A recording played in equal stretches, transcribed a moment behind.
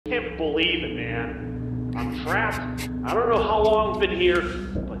believe it, man. I'm trapped. I don't know how long I've been here,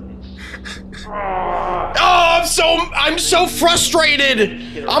 but it's... Oh, I'm so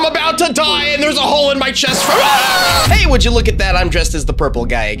frustrated. I'm about to die and there's a hole in my chest. Hey, would you look at that? I'm dressed as the purple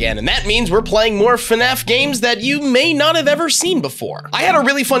guy again, and that means we're playing more FNAF games that you may not have ever seen before. I had a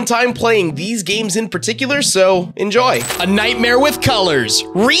really fun time playing these games in particular, so enjoy. A Nightmare with Colors,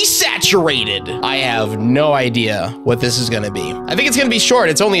 Resaturated. I have no idea what this is gonna be. I think it's gonna be short.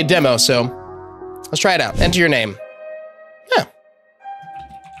 It's only a demo, so let's try it out. Enter your name.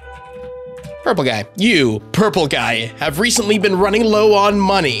 Purple guy. You, purple guy, have recently been running low on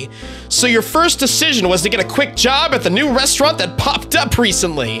money. So your first decision was to get a quick job at the new restaurant that popped up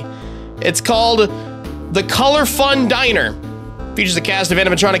recently. It's called the Color Fun Diner. Features a cast of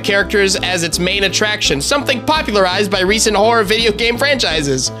animatronic characters as its main attraction, something popularized by recent horror video game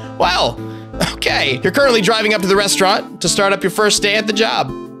franchises. Well, okay. You're currently driving up to the restaurant to start up your first day at the job.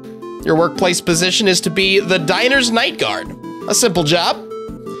 Your workplace position is to be the diner's night guard. A simple job.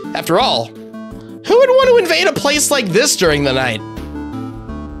 After all, who would want to invade a place like this during the night?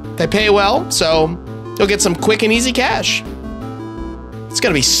 They pay well, so you'll get some quick and easy cash. It's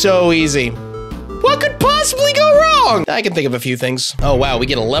gonna be so easy. What could possibly go wrong? I can think of a few things. Oh wow, we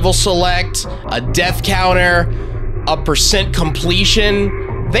get a level select, a death counter, a %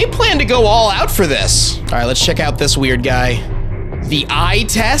 completion. They plan to go all out for this. All right, let's check out this weird guy. The eye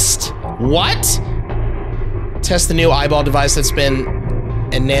test? What? Test the new eyeball device that's been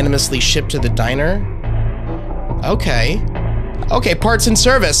unanimously shipped to the diner. Okay. Okay, parts and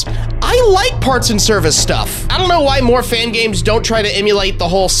service. I like parts and service stuff. I don't know why more fan games don't try to emulate the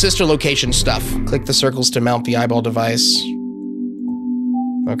whole sister location stuff. Click the circles to mount the eyeball device.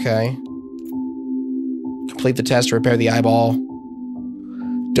 Okay. Complete the test to repair the eyeball.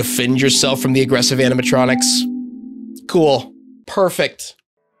 Defend yourself from the aggressive animatronics. Cool. Perfect.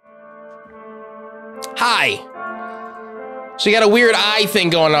 Hi. So you got a weird eye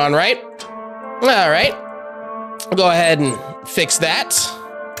thing going on, right? All right. I'll go ahead and fix that.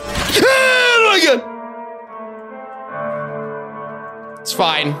 Oh my God. It's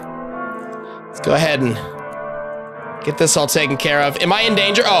fine. Let's go ahead and get this all taken care of. Am I in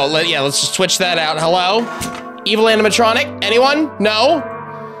danger? Oh, yeah, let's just switch that out. Hello? Evil animatronic? Anyone? No?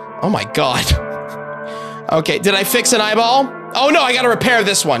 Oh my God. Okay, did I fix an eyeball? Oh no, I gotta repair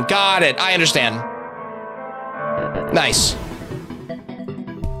this one. Got it, I understand. Nice.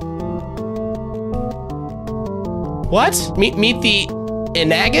 What? Meet the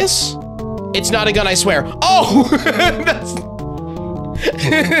Inagus? It's not a gun, I swear. Oh! That's...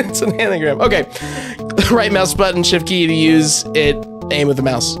 it's an anagram. Okay. Right mouse button, shift key to use it, aim with the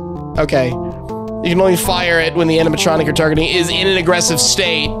mouse. Okay. You can only fire it when the animatronic you're targeting is in an aggressive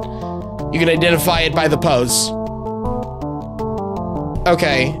state. You can identify it by the pose.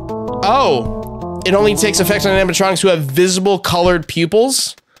 Okay. Oh. It only takes effect on animatronics who have visible colored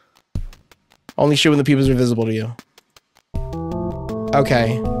pupils. Only shoot when the pupils are visible to you.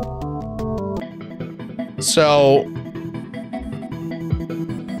 Okay. So...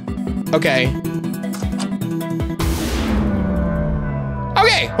 okay.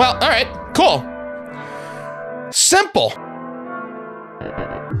 Okay, well, alright, cool. Simple.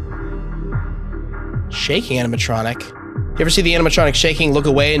 Shaking animatronic. You ever see the animatronic shaking, look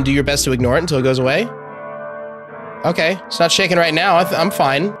away, and do your best to ignore it until it goes away? Okay, it's not shaking right now. I'm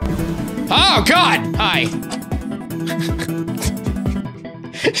fine. Oh, God! Hi.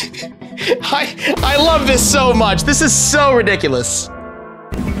 I love this so much. This is so ridiculous.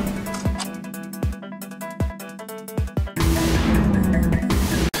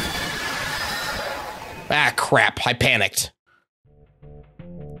 Ah, crap. I panicked.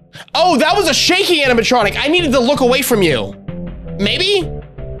 Oh, that was a shaky animatronic. I needed to look away from you. Maybe?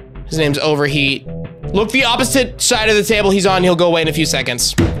 His name's Overheat. Look the opposite side of the table he's on. He'll go away in a few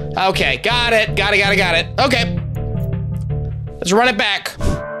seconds. Okay, got it. Got it. Okay. Let's run it back.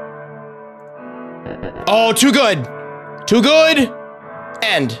 Oh, too good. Too good.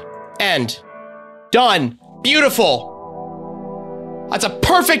 End. Done. Beautiful. That's a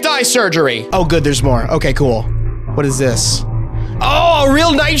perfect eye surgery. Oh, good, there's more. Okay, cool. What is this? Oh, a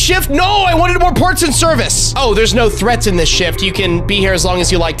real night shift? No, I wanted more parts and service. Oh, there's no threats in this shift. You can be here as long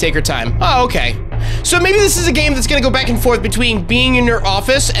as you like, take your time. Oh, okay. So maybe this is a game that's gonna go back and forth between being in your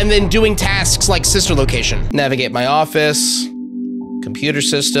office and then doing tasks like sister location. Navigate my office, computer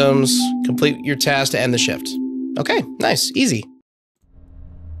systems, complete your task to end the shift. Okay, nice, easy.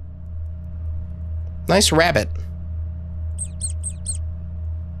 Nice rabbit.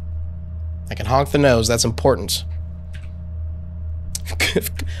 I can honk the nose, that's important.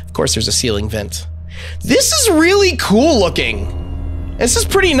 Of course there's a ceiling vent. This is really cool looking. This is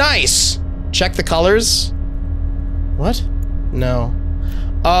pretty nice. Check the colors. What? No.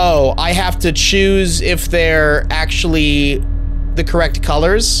 Oh, I have to choose if they're actually the correct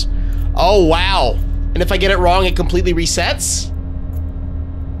colors. Oh, wow. And if I get it wrong, it completely resets?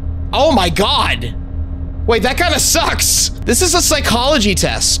 Oh my God. Wait, that kind of sucks. This is a psychology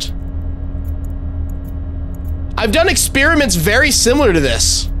test. I've done experiments very similar to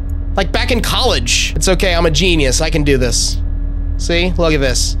this. Like back in college. It's okay, I'm a genius, I can do this. See, look at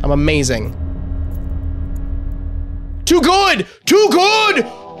this, I'm amazing. Too good, too good,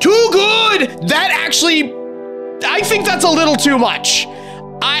 too good. That actually, I think that's a little too much.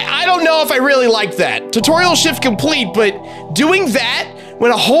 I don't know if I really like that. Tutorial shift complete, but doing that when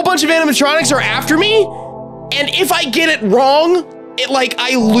a whole bunch of animatronics are after me, and if I get it wrong,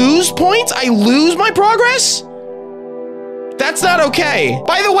 I lose points, I lose my progress? That's not okay.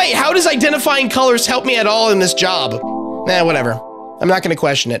 By the way, how does identifying colors help me at all in this job? Nah, whatever. I'm not gonna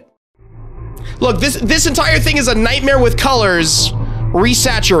question it. Look, this entire thing is a nightmare with colors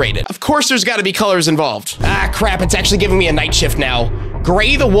resaturated. Of course there's gotta be colors involved. Ah, crap, it's actually giving me a night shift now.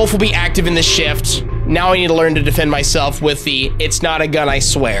 Gray the wolf will be active in this shift. Now I need to learn to defend myself with the "it's not a gun, I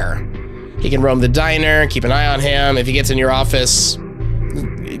swear." He can roam the diner, keep an eye on him. If he gets in your office,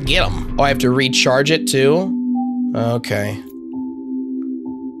 get him. Oh, I have to recharge it too? Okay.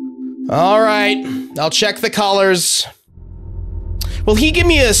 All right, I'll check the colors. Will he give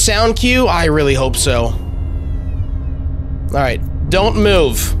me a sound cue? I really hope so. All right, don't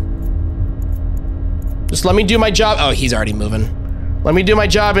move. Just let me do my job. Oh, he's already moving. Let me do my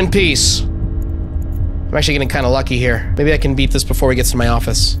job in peace. I'm actually getting kind of lucky here. Maybe I can beat this before he gets to my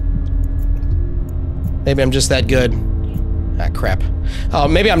office. Maybe I'm just that good. Ah, crap. Oh,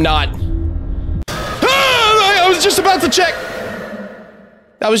 maybe I'm not. Ah, I was just about to check.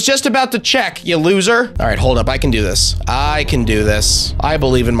 I was just about to check, you loser. All right, hold up, I can do this. I can do this. I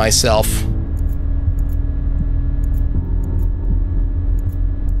believe in myself.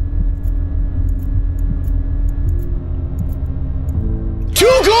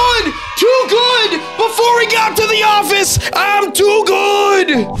 Too good! Too good! Before we got to the office, I'm too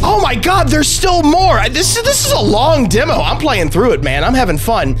good! Oh my God, there's still more. This is a long demo. I'm playing through it, man. I'm having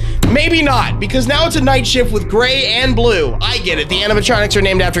fun. Maybe not, because now it's a night shift with gray and blue. I get it. The animatronics are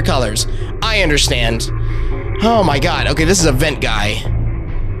named after colors. I understand. Oh my God. Okay, this is a vent guy.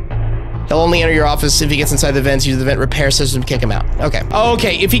 He'll only enter your office if he gets inside the vents. Use the vent repair system to kick him out. Okay.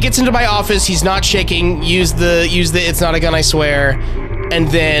 Okay, if he gets into my office, he's not shaking. Use the "it's not a gun, I swear." And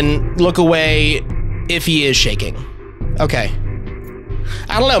then look away if he is shaking. Okay.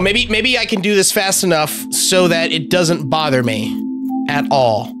 I don't know, maybe I can do this fast enough so that it doesn't bother me at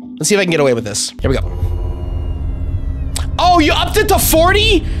all. Let's see if I can get away with this. Here we go. Oh, you upped it to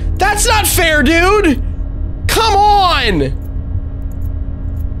 40? That's not fair, dude. Come on.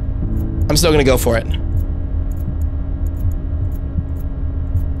 I'm still gonna go for it.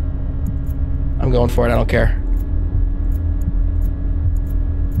 I'm going for it, I don't care.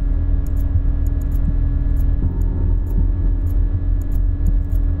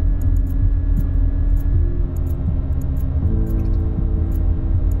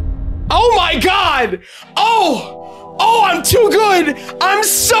 Oh my God! Oh, I'm too good! I'm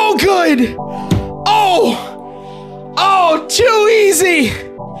so good! Oh, too easy!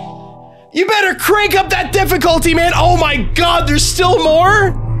 You better crank up that difficulty, man! Oh my God, there's still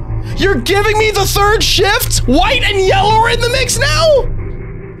more? You're giving me the third shift? White and yellow are in the mix now?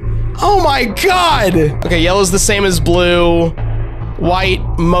 Oh my God! Okay, yellow's the same as blue. White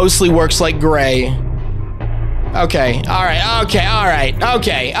mostly works like gray. Okay, all right, okay, all right,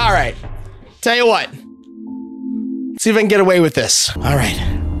 okay, all right. Tell you what. See if I can get away with this. All right.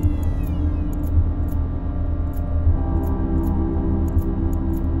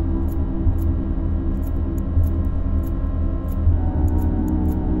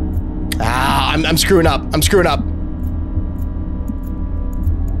 Ah, I'm screwing up. I'm screwing up.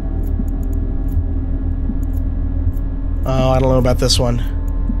 Oh, I don't know about this one.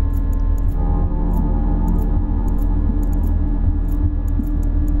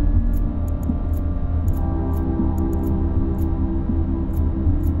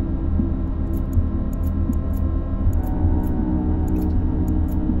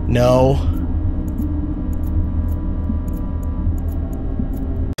 No.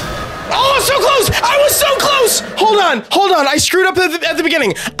 Oh, so close! I was so close! Hold on, I screwed up at the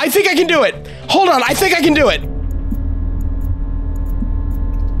beginning. I think I can do it. Hold on, I think I can do it.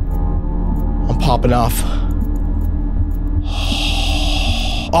 I'm popping off.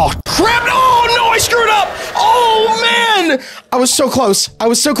 Oh, crap! Oh, no, I screwed up! Oh, man! I was so close. I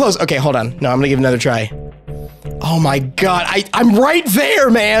was so close. Okay, hold on. No, I'm gonna give it another try. Oh my god, I'm right there,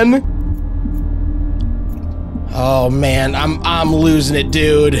 man! Oh man, I'm losing it,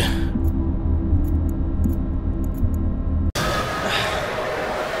 dude.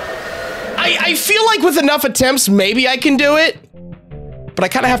 I feel like with enough attempts, maybe I can do it, but I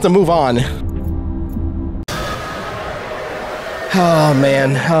kind of have to move on. Oh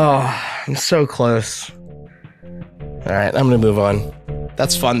man, oh, I'm so close. All right, I'm gonna move on.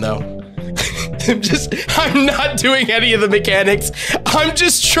 That's fun though. I'm not doing any of the mechanics. I'm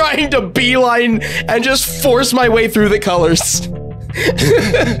just trying to beeline and just force my way through the colors.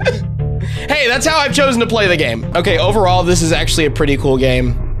 Hey, that's how I've chosen to play the game. Okay, overall, this is actually a pretty cool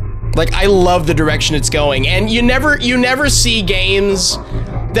game. Like, I love the direction it's going, and you never see games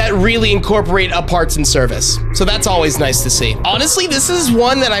that really incorporate a parts and service. So that's always nice to see. Honestly, this is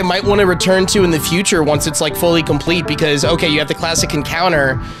one that I might want to return to in the future once it's like fully complete, because okay, you have the classic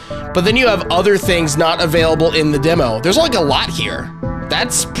encounter, but then you have other things not available in the demo. There's like a lot here.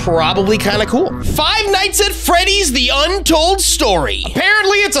 That's probably kind of cool. Five Nights at Freddy's: The Untold Story.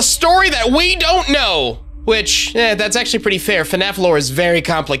 Apparently it's a story that we don't know. Which, that's actually pretty fair. FNAF lore is very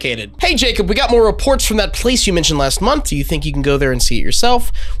complicated. Hey Jacob, we got more reports from that place you mentioned last month. Do you think you can go there and see it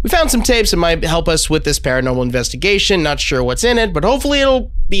yourself? We found some tapes that might help us with this paranormal investigation. Not sure what's in it, but hopefully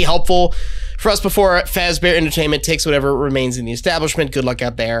it'll be helpful for us before Fazbear Entertainment takes whatever remains in the establishment. Good luck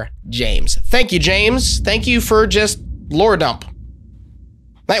out there, James. Thank you, James. Thank you for just lore dump.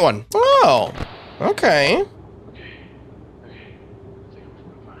 Night one. Oh, okay.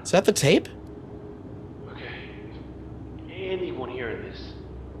 Is that the tape? Anyone hearing this,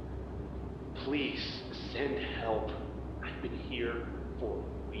 please send help. I've been here for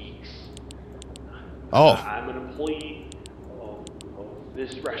weeks. Oh. I'm an employee of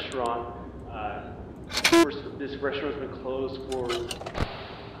this restaurant. This restaurant's been closed for,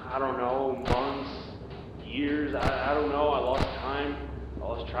 I don't know, months, years. I don't know. I lost time. I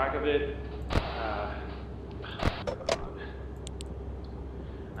lost track of it.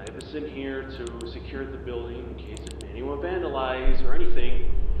 I was sent here to secure the building in case if anyone vandalizes or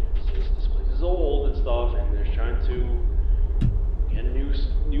anything. Since this place is old and stuff, and they're trying to get new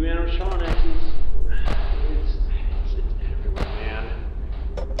animatronics. It's everywhere, man.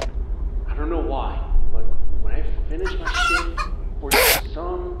 I don't know why, but when I finish my shit for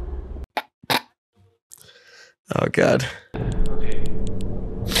some. Oh god. Okay.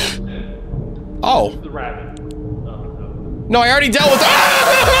 Oh. The rabbit. No, I already dealt with that.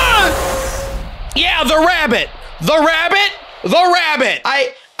 Yeah, the rabbit. The rabbit. The rabbit.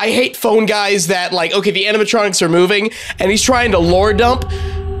 I hate phone guys that like, okay, the animatronics are moving and he's trying to lore dump,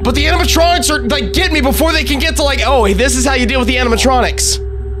 but the animatronics are like, get me before they can get to like, oh, this is how you deal with the animatronics.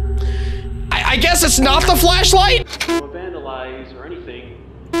 I guess it's not the flashlight. Vandalize or anything.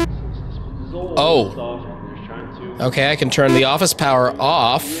 Oh. Okay, I can turn the office power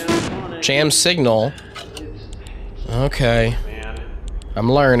off. Jam signal. Okay. I'm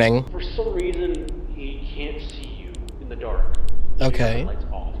learning. For some reason, he can't see you in the dark. Okay. Turn the lights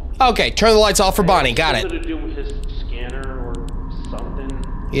off. Okay, turn the lights off for Bonnie. Got it. Something to do with his scanner or something.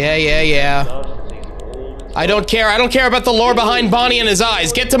 Yeah. I don't care. I don't care about the lore behind Bonnie and his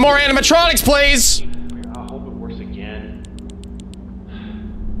eyes. Get to more animatronics, please. I hope it works again.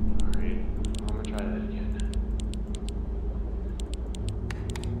 Alright, I'm gonna try that again.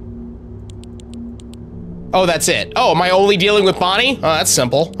 Oh, that's it. Oh, am I only dealing with Bonnie? Oh, that's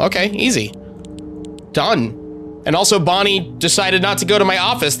simple. Okay, easy. Done. And also, Bonnie decided not to go to my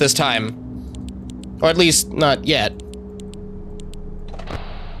office this time. Or at least, not yet.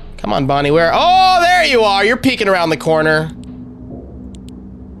 Come on, Bonnie, where? Oh, there you are! You're peeking around the corner.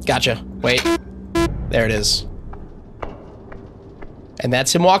 Gotcha. Wait. There it is. And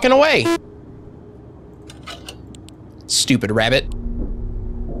that's him walking away. Stupid rabbit.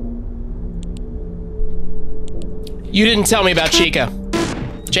 You didn't tell me about Chica.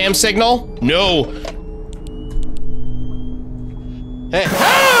 Jam signal? No. Hey.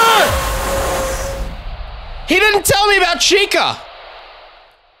 Ah! He didn't tell me about Chica.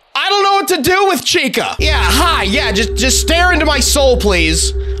 I don't know what to do with Chica. Yeah, hi, yeah, just stare into my soul,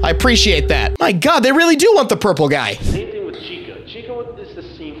 please. I appreciate that. My god, they really do want the purple guy. Same thing with Chica. Chica is the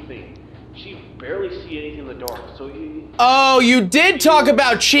same thing. She barely see anything in the dark, so you... Oh, you did talk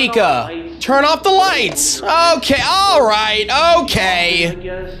about Chica. Turn off the lights. Okay, all right, okay. I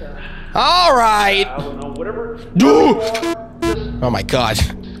guess. All right. I don't know, whatever. Oh my god.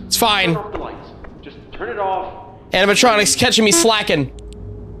 It's fine. Turn off the lights. Just turn it off. Animatronics catching me slacking.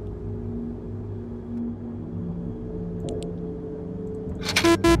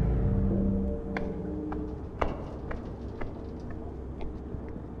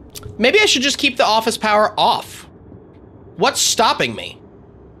 Maybe I should just keep the office power off. What's stopping me?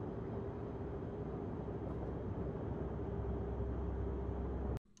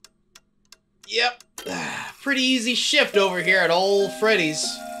 Yep. Pretty easy shift over here at old Freddy's.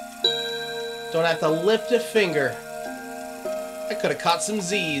 Don't have to lift a finger. I could have caught some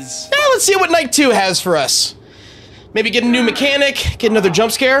Z's. Now let's see what night 2 has for us. Maybe get a new mechanic, get another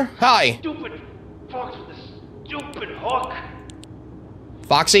jump scare. Hi. Stupid fox with this stupid hook.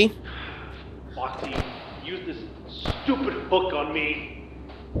 Foxy? Foxy used this stupid hook on me.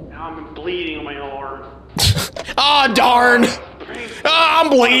 Now I'm bleeding on my arm. Ah, oh, darn. Ah, I'm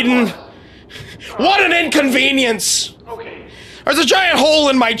bleeding. What an inconvenience. Okay. There's a giant hole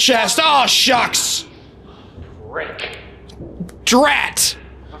in my chest. Oh, shucks. Frick. Drat.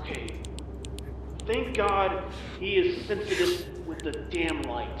 Okay. Thank God he is sensitive with the damn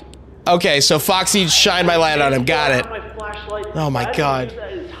light. Okay, so Foxy shined my light on him. Got it. My flashlight. Oh my God.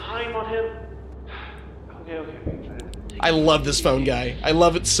 Time on him. Okay. I love this phone guy. I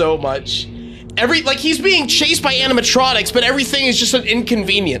love it so much. Like, he's being chased by animatronics, but everything is just an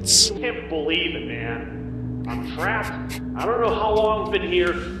inconvenience. I can't believe it, man. I'm trapped. I don't know how long I've been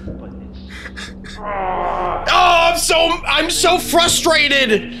here, but it's... Oh, I'm so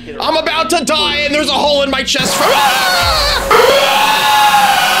frustrated. I'm about to die, and there's a hole in my chest.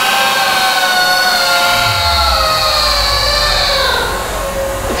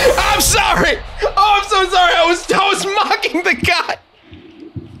 I'm sorry. Oh, I'm so sorry. I was mocking the guy.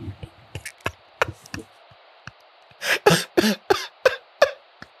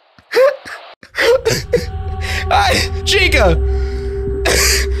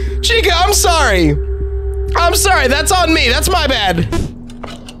 Chica, I'm sorry. I'm sorry, that's on me, that's my bad.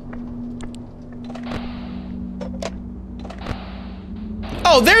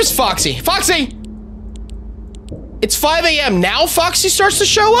 Oh, there's Foxy. Foxy! It's 5 a.m. now Foxy starts to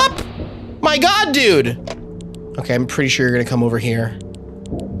show up? My God, dude. Okay, I'm pretty sure you're gonna come over here.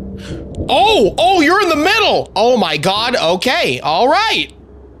 Oh, you're in the middle. Oh my God, okay, all right.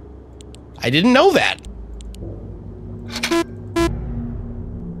 I didn't know that.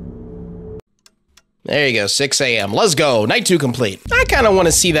 There you go, 6 a.m. Let's go, night 2 complete. I kind of want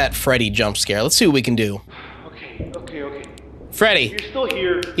to see that Freddy jump scare. Let's see what we can do. Okay. Freddy. You're still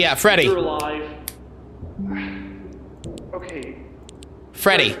here. Yeah, Freddy. You're alive. Okay.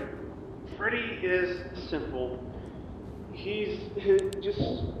 Freddy. Freddy is simple. He's just,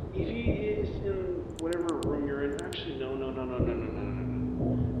 if he is in whatever room you're in, actually, no.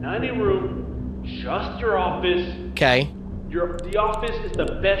 Not any room, just your office. Okay. The office is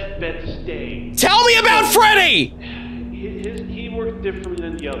the best bet to stay. Tell me about Freddy! He works differently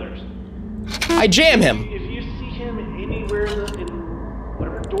than the others. I jam him. If you see him anywhere in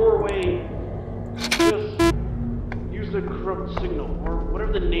whatever doorway, just use the corrupt signal, or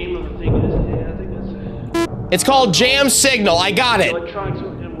whatever the name of the thing is. Yeah, I think that's... It's called Jam Signal, I got it.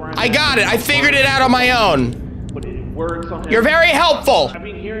 I got it, I figured it out on my own. But it works on him. You're very helpful. I've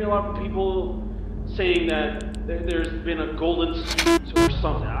been hearing a lot of people saying that there's been a golden suit or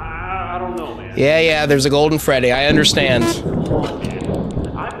something. I don't know, man. Yeah, there's a golden Freddy, I understand. Oh,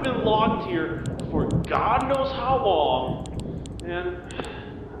 man. I've been locked here for God knows how long, and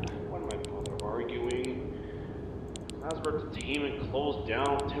why am I bother arguing? I was about to team and close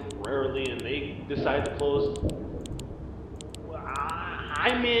down temporarily, and they decided to close.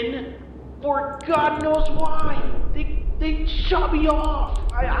 I'm in for God knows why. They shut me off.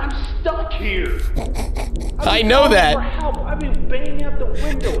 I'm stuck here. I know that. For help. I've been banging out the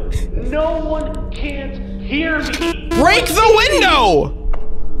window. No one can't hear me. Break the window!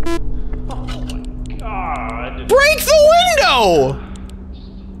 Oh my God. Break the window!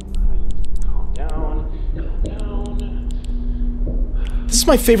 Calm down. This is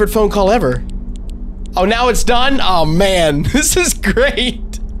my favorite phone call ever. Oh, now it's done? Oh man, this is great.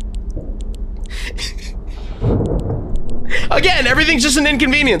 Again, everything's just an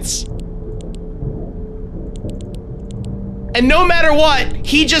inconvenience. And no matter what,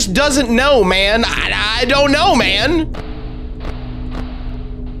 he just doesn't know, man. I don't know, man.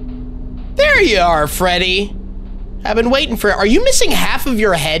 There you are, Freddy. I've been waiting for... Are you missing half of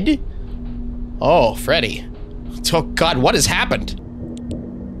your head? Oh, Freddy. Oh, God, what has happened?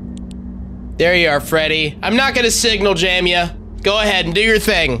 There you are, Freddy. I'm not gonna signal jam you. Go ahead and do your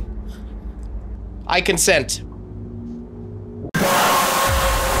thing. I consent.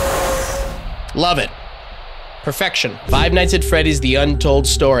 Love it. Perfection. Five Nights at Freddy's The Untold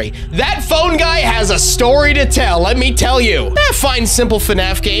Story. That phone guy has a story to tell, let me tell you. Fine, simple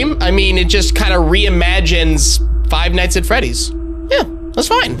FNAF game. I mean, it just kind of reimagines Five Nights at Freddy's. Yeah. That's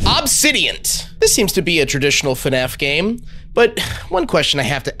fine. Obsidian. This seems to be a traditional FNAF game, but one question I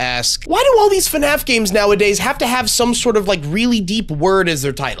have to ask, why do all these FNAF games nowadays have to have some sort of like really deep word as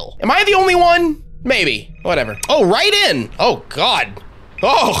their title? Am I the only one? Maybe, whatever. Oh, right in. Oh God.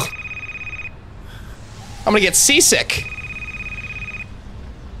 Oh, I'm gonna get seasick.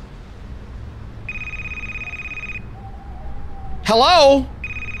 Hello?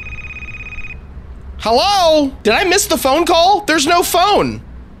 Hello? Did I miss the phone call? There's no phone.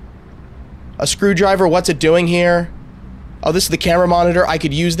 A screwdriver, what's it doing here? Oh, this is the camera monitor. I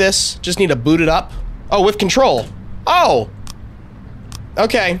could use this. Just need to boot it up. Oh, with control. Oh.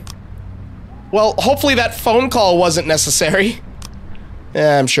 Okay. Well, hopefully that phone call wasn't necessary.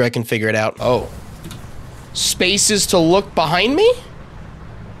 Yeah, I'm sure I can figure it out. Oh. Spaces to look behind me?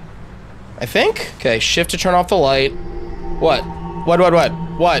 I think? Okay, shift to turn off the light. What?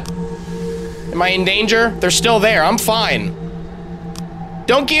 What? Am I in danger? They're still there. I'm fine.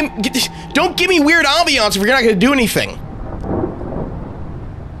 Don't give me weird ambiance if you're not gonna do anything.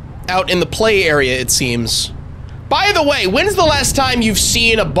 Out in the play area, it seems. By the way, when's the last time you've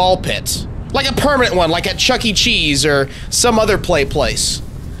seen a ball pit? Like a permanent one, like at Chuck E. Cheese or some other play place.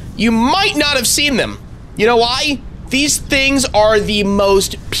 You might not have seen them. You know why? These things are the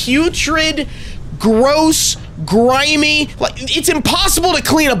most putrid, gross, grimy, like, it's impossible to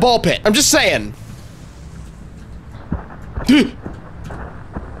clean a ball pit. I'm just saying.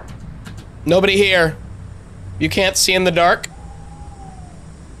 Nobody here. You can't see in the dark?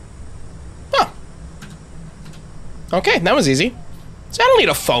 Huh. Okay, that was easy. So I don't need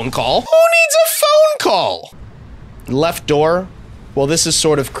a phone call. Who needs a phone call? Left door. Well, this is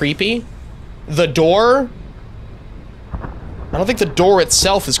sort of creepy. The door? I don't think the door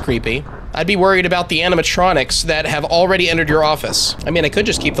itself is creepy. I'd be worried about the animatronics that have already entered your office. I mean, I could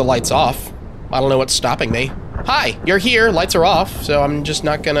just keep the lights off. I don't know what's stopping me. Hi, you're here, lights are off, so I'm just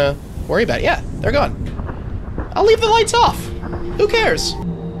not gonna worry about it. Yeah, they're gone. I'll leave the lights off. Who cares?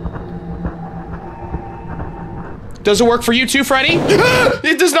 Does it work for you too, Freddy?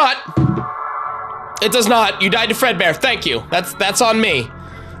 It does not. It does not. You died to Fredbear. Thank you. That's on me.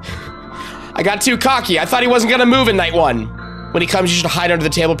 I got too cocky. I thought he wasn't gonna move in night one. When he comes, you should hide under the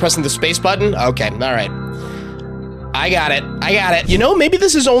table pressing the space button? Okay, all right. I got it. You know, maybe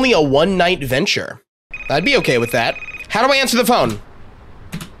this is only a one-night venture. I'd be okay with that. How do I answer the phone?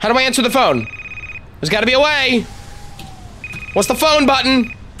 There's gotta be a way. What's the phone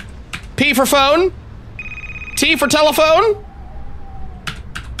button? P for phone? T for telephone?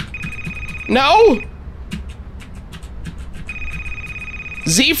 No?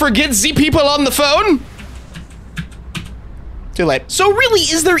 Z for get Z people on the phone? Too late. So really,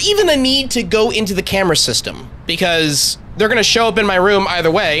 is there even a need to go into the camera system? Because they're gonna show up in my room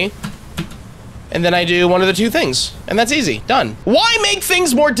either way, and then I do one of the two things, and that's easy, done. Why make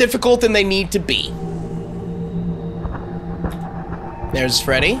things more difficult than they need to be? There's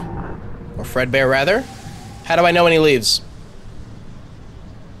Freddy, or Fredbear rather. How do I know when he leaves?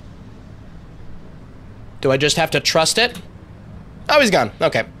 Do I just have to trust it? Oh, he's gone,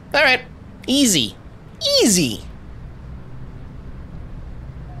 okay. All right, easy, easy.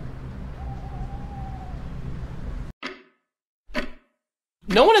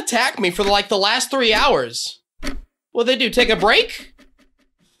 No one attacked me for like the last 3 hours. What'd they do, take a break?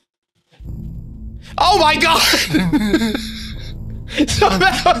 Oh my God! So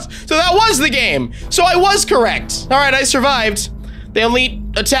that was the game. So I was correct. All right, I survived. They only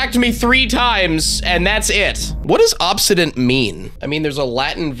attacked me 3 times and that's it. What does obstinate mean? I mean, there's a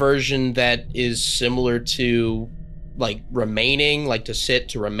Latin version that is similar to like remaining, like to sit,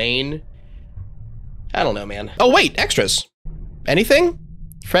 to remain. I don't know, man. Oh wait, extras. Anything?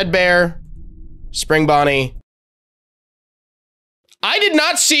 Fredbear, Spring Bonnie. I did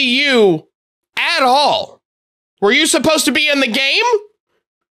not see you at all. Were you supposed to be in the game?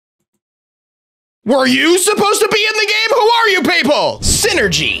 Were you supposed to be in the game? Who are you people?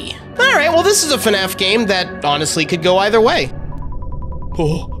 Synergy. All right, well, this is a FNAF game that honestly could go either way.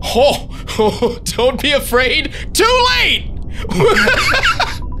 Oh, don't be afraid. Too late.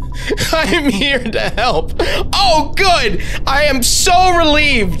 I'm here to help. Oh, good. I am so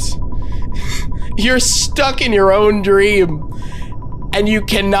relieved. You're stuck in your own dream and you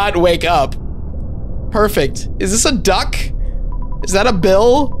cannot wake up. Perfect. Is this a duck? Is that a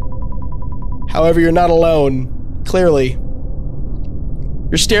bill? However, you're not alone. Clearly.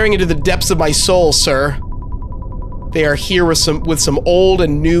 You're staring into the depths of my soul, sir. They are here with some old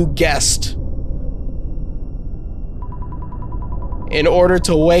and new guest. In order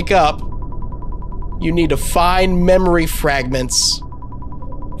to wake up, you need to find memory fragments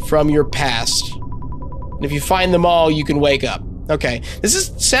from your past. And if you find them all, you can wake up. Okay. This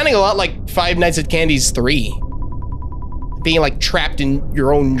is sounding a lot like Five Nights at Candy's 3. Being like trapped in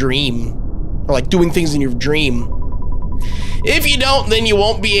your own dream. Or like doing things in your dream. If you don't, then you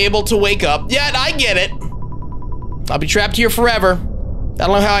won't be able to wake up. Yeah, I get it. I'll be trapped here forever. I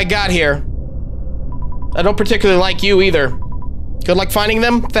don't know how I got here. I don't particularly like you either. Good luck finding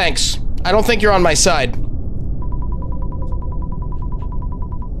them? Thanks. I don't think you're on my side.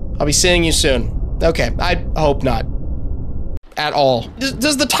 I'll be seeing you soon. Okay, I hope not. At all.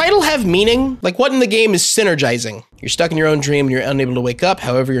 Does the title have meaning? Like, what in the game is synergizing? You're stuck in your own dream and you're unable to wake up.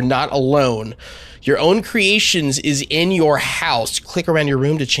 However, you're not alone. Your own creations is in your house. Click around your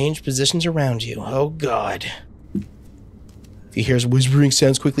room to change positions around you. Oh, God. If you hear whispering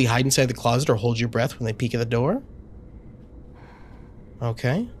sounds, quickly hide inside the closet or hold your breath when they peek at the door.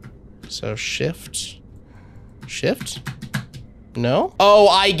 Okay. So, shift. Shift? No? Oh,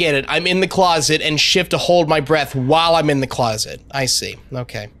 I get it. I'm in the closet and shift to hold my breath while I'm in the closet. I see.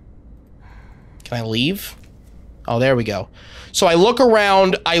 Okay. Can I leave? Oh, there we go. So I look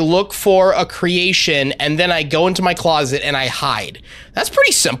around, I look for a creation, and then I go into my closet and I hide. That's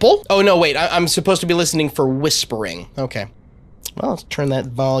pretty simple. Oh, no, wait. I'm supposed to be listening for whispering. Okay. Well, let's turn that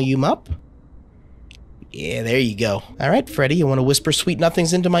volume up. Yeah, there you go. All right, Freddy, you want to whisper sweet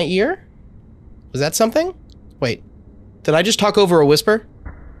nothings into my ear? Was that something? Wait. Did I just talk over a whisper?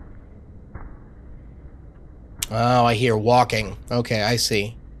 Oh, I hear walking. Okay, I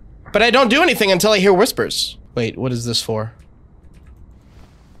see. But I don't do anything until I hear whispers. Wait, what is this for?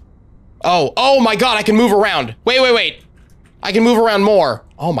 Oh my God, I can move around. Wait. I can move around more.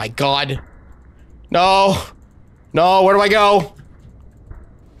 Oh my God. No, where do I go?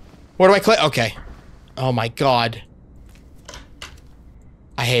 Where do I click? Okay. Oh my God.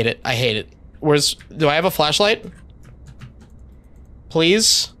 I hate it. Do I have a flashlight?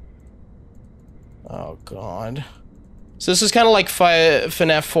 Please? Oh, God. So this is kind of like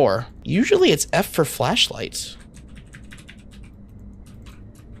FNAF 4. Usually it's F for flashlights.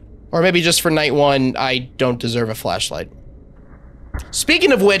 Or maybe just for night 1, I don't deserve a flashlight.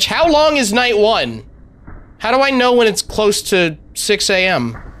 Speaking of which, how long is night 1? How do I know when it's close to 6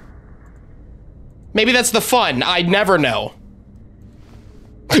 a.m.? Maybe that's the fun. I never know.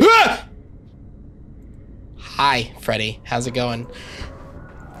 Hi, Freddy. How's it going?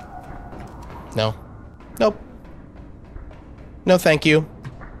 No. Nope. No, thank you.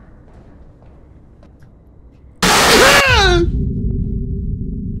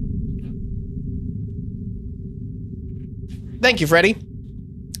 Thank you, Freddy.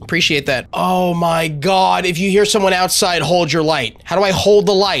 Appreciate that. Oh my God. If you hear someone outside, hold your light. How do I hold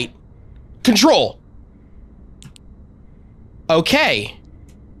the light? Control. Okay.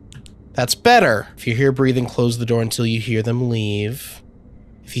 That's better. If you hear breathing, close the door until you hear them leave.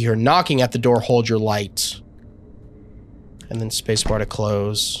 If you hear knocking at the door, hold your light. And then spacebar to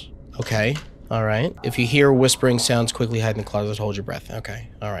close. Okay. All right. If you hear whispering sounds, quickly hide in the closet, hold your breath. Okay.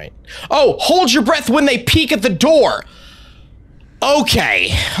 All right. Oh, hold your breath when they peek at the door.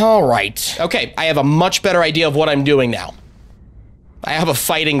 Okay. All right. Okay. I have a much better idea of what I'm doing now. I have a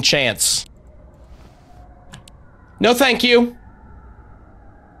fighting chance. No, thank you.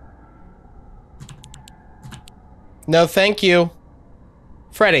 No, thank you.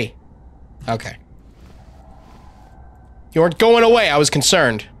 Freddy. Okay. You weren't going away. I was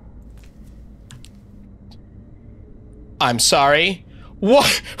concerned. I'm sorry.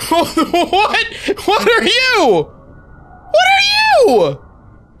 What? What? What are you? What are you?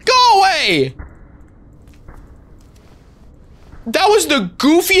 Go away. That was the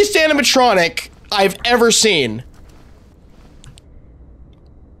goofiest animatronic I've ever seen.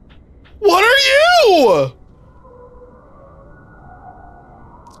 What are you?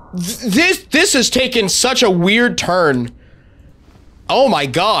 This has taken such a weird turn. Oh my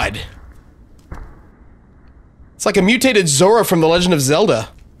God. It's like a mutated Zora from The Legend of Zelda.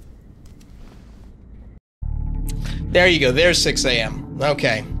 There you go, there's 6 a.m.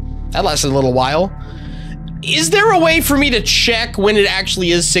 Okay, that lasted a little while. Is there a way for me to check when it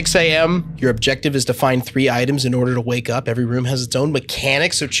actually is 6 a.m.? Your objective is to find 3 items in order to wake up. Every room has its own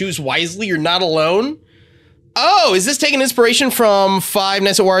mechanic, so choose wisely, you're not alone. Oh, is this taking inspiration from Five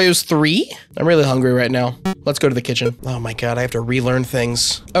Nights at Wario's 3? I'm really hungry right now. Let's go to the kitchen. Oh my God, I have to relearn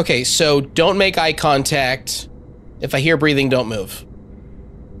things. Okay, so don't make eye contact. If I hear breathing, don't move.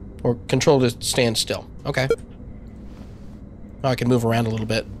 Or control to stand still. Okay. Oh, I can move around a little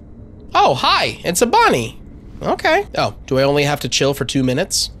bit. Oh, hi, it's a bunny. Okay. Oh, do I only have to chill for 2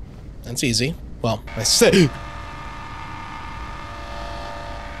 minutes? That's easy. Well, I say.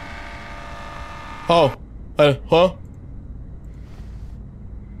 Oh. Huh?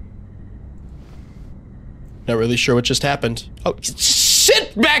 Not really sure what just happened. Oh,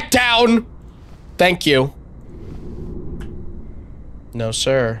 sit back down! Thank you. No,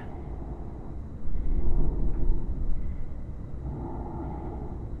 sir.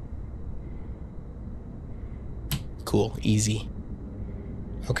 Cool, easy.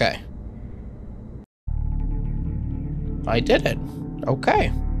 Okay. I did it.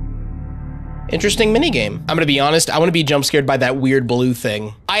 Okay. Interesting minigame. I'm gonna be honest, I wanna be jump scared by that weird blue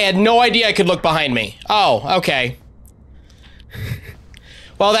thing. I had no idea I could look behind me. Oh, okay.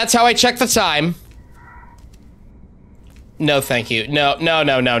 Well, that's how I check the time. No, thank you. No, no,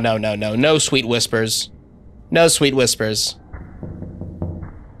 no, no, no, no, no. No sweet whispers. No sweet whispers.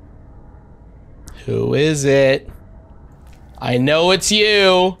 Who is it? I know it's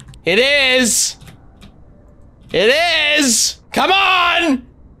you. It is. It is. Come on.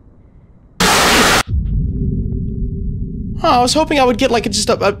 Oh, I was hoping I would get like just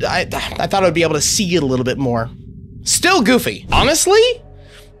a I thought I would be able to see it a little bit more. Still goofy. Honestly,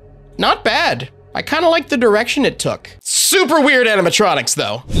 not bad. I kind of like the direction it took. Super weird animatronics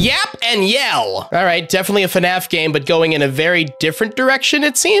though. Yap and yell. All right, definitely a FNAF game, but going in a very different direction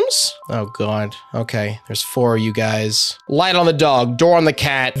it seems. Oh God, okay, there's 4 of you guys. Light on the dog, door on the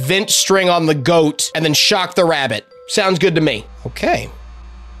cat, vent string on the goat, and then shock the rabbit. Sounds good to me. Okay.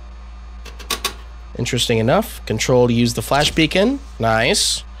 Interesting enough. Control to use the flash beacon.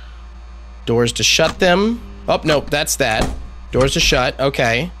 Nice. Doors to shut them. Oh, nope, that's that. Doors to shut,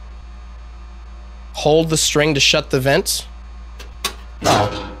 okay. Hold the string to shut the vent.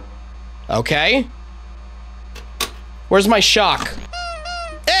 Oh. Okay. Where's my shock?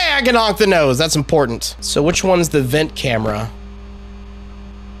 Hey, I can honk the nose, that's important. So which one's the vent camera?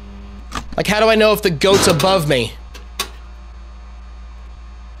 Like, how do I know if the goat's above me?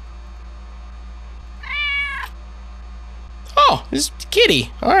 Oh, this is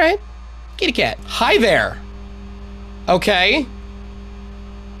kitty. All right. Kitty cat. Hi there. Okay.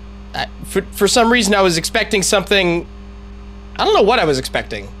 For some reason, I was expecting something. I don't know what I was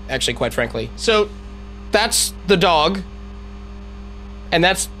expecting, actually, quite frankly. So, that's the dog. And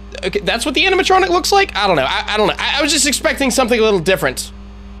that's okay, that's what the animatronic looks like? I don't know. I don't know. I was just expecting something a little different.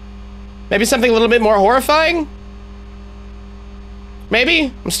 Maybe something a little bit more horrifying?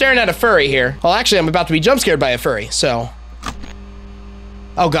 Maybe? I'm staring at a furry here. Well, actually, I'm about to be jump scared by a furry, so.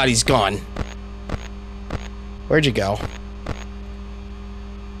 Oh God, he's gone. Where'd you go?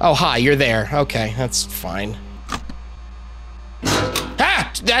 Oh, hi, you're there. Okay, that's fine.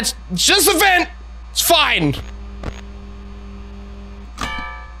 Ah! That's just a vent! It's fine!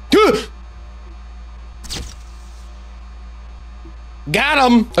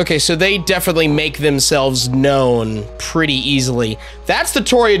 Got him! Okay, so they definitely make themselves known pretty easily. That's the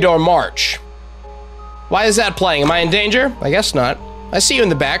Toreador March. Why is that playing? Am I in danger? I guess not. I see you in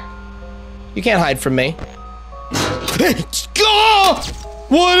the back. You can't hide from me. Oh!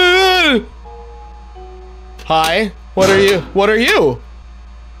 What? Hi. What are you? What are you?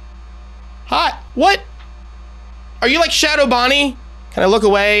 Hi. What? Are you like Shadow Bonnie? Can I look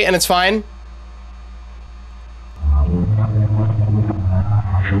away and it's fine?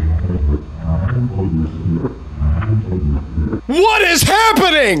 What is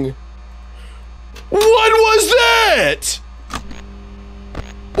happening? What was that?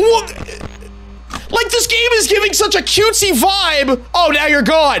 What? Like, this game is giving such a cutesy vibe. Oh, now you're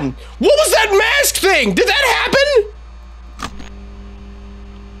gone. What was that mask thing? Did that happen?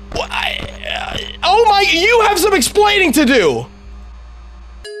 Oh my, you have some explaining to do.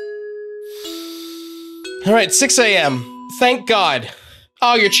 All right, 6 a.m. Thank God.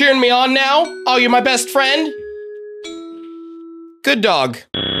 Oh, you're cheering me on now? Oh, you're my best friend? Good dog.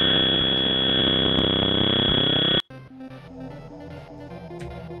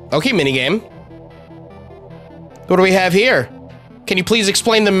 Okay, minigame. What do we have here? Can you please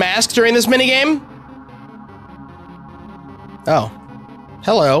explain the mask during this minigame? Oh.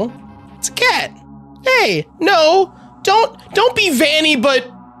 Hello. It's a cat. Hey, no. Don't be Vanny,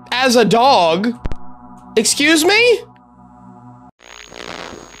 but as a dog. Excuse me?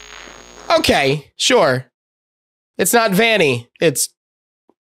 Okay, sure. It's not Vanny. It's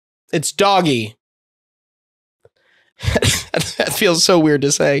doggy. That feels so weird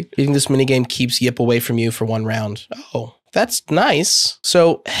to say. Beating this minigame keeps Yip away from you for 1 round. Oh, that's nice.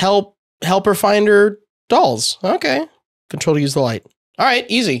 So help her find her dolls. Okay. Control to use the light. All right,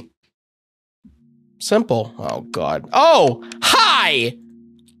 easy. Simple. Oh God. Oh, hi.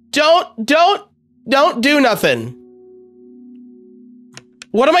 Don't do nothing.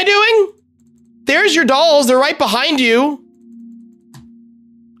 What am I doing? There's your dolls. They're right behind you.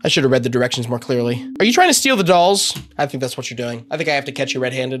 I should have read the directions more clearly. Are you trying to steal the dolls? I think that's what you're doing. I think I have to catch you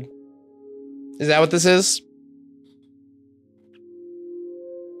red-handed. Is that what this is?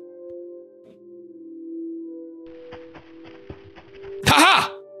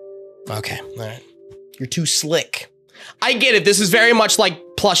 Okay, all right. You're too slick. I get it. This is very much like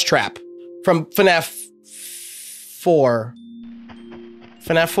Plush Trap from FNAF 4.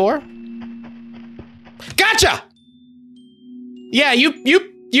 FNAF 4? Gotcha! Yeah, you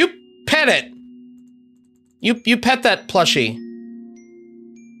pet it. You pet that plushie.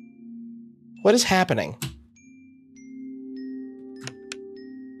 What is happening?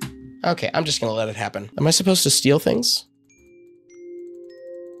 Okay, I'm just gonna let it happen. Am I supposed to steal things?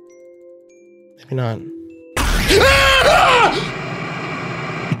 Maybe not.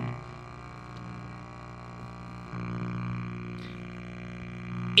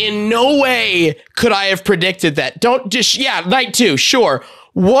 In no way could I have predicted that. Don't just, yeah, night 2, sure.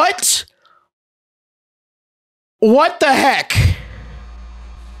 What? What the heck?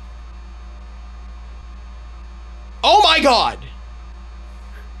 Oh my God.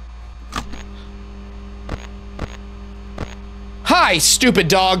 Hi, stupid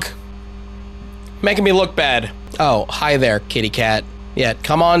dog. Making me look bad. Oh, hi there, kitty cat. Yeah,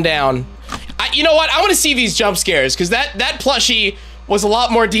 come on down. You know what? I want to see these jump scares, because that plushie was a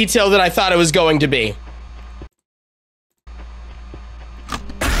lot more detailed than I thought it was going to be.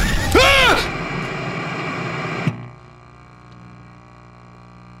 Ah!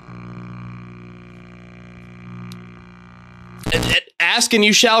 Ask and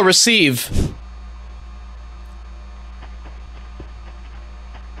you shall receive.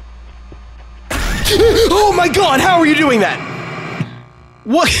 Oh my God, how are you doing that?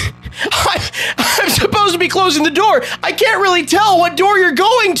 What? I'm supposed to be closing the door. I can't really tell what door you're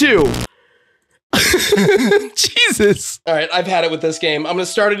going to. Jesus. All right, I've had it with this game. I'm gonna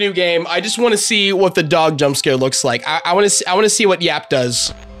start a new game. I just want to see what the dog jump scare looks like. I want to see what Yap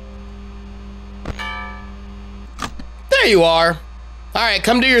does. There you are. All right,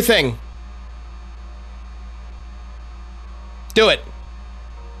 come do your thing. Do it.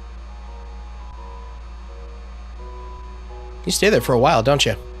 You stay there for a while, don't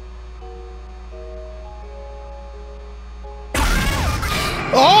you?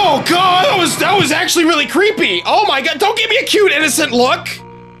 Oh God, that was actually really creepy. Oh my God, don't give me a cute, innocent look.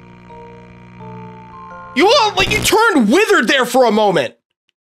 You all, like, you turned withered there for a moment.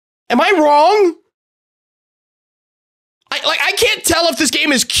 Am I wrong? I can't tell if this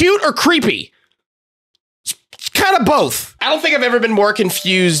game is cute or creepy. It's kind of both. I don't think I've ever been more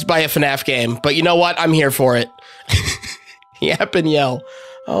confused by a FNAF game, but you know what? I'm here for it. Yap and yell.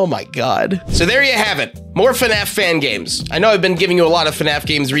 Oh my God. So there you have it. More FNAF fan games. I know I've been giving you a lot of FNAF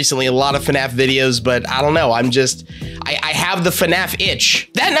games recently, a lot of FNAF videos, but I don't know. I have the FNAF itch.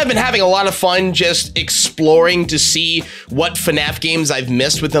 That and I've been having a lot of fun just exploring to see what FNAF games I've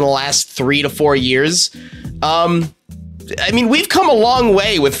missed within the last 3 to 4 years. I mean, we've come a long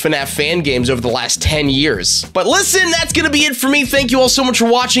way with FNAF fan games over the last 10 years. But listen, that's gonna be it for me. Thank you all so much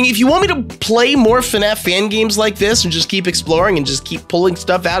for watching. If you want me to play more FNAF fan games like this and just keep exploring and just keep pulling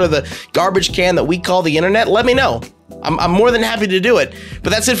stuff out of the garbage can that we call the internet, let me know. I'm more than happy to do it. But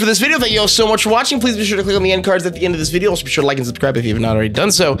that's it for this video. Thank you all so much for watching. Please be sure to click on the end cards at the end of this video. Also be sure to like and subscribe if you have not already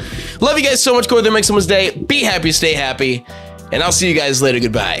done so. Love you guys so much. Go out there, make someone's day. Be happy, stay happy. And I'll see you guys later.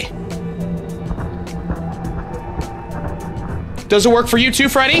 Goodbye. Does it work for you too,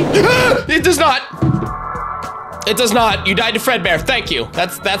 Freddy? It does not. It does not. You died to Fredbear. Thank you.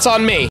 That's on me.